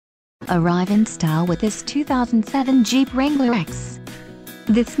Arrive in style with this 2007 Jeep Wrangler X.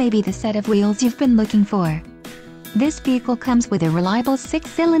 This may be the set of wheels you've been looking for. This vehicle comes with a reliable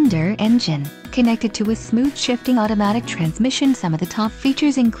 6-cylinder engine, connected to a smooth shifting automatic transmission. Some of the top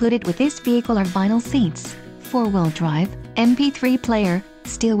features included with this vehicle are vinyl seats, 4-wheel drive, MP3 player,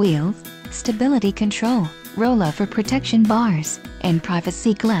 steel wheels, stability control, rollover protection bars, and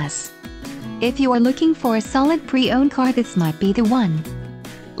privacy glass. If you are looking for a solid pre-owned car, this might be the one.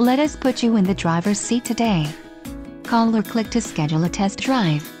 Let us put you in the driver's seat today. Call or click to schedule a test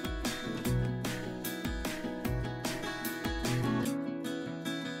drive.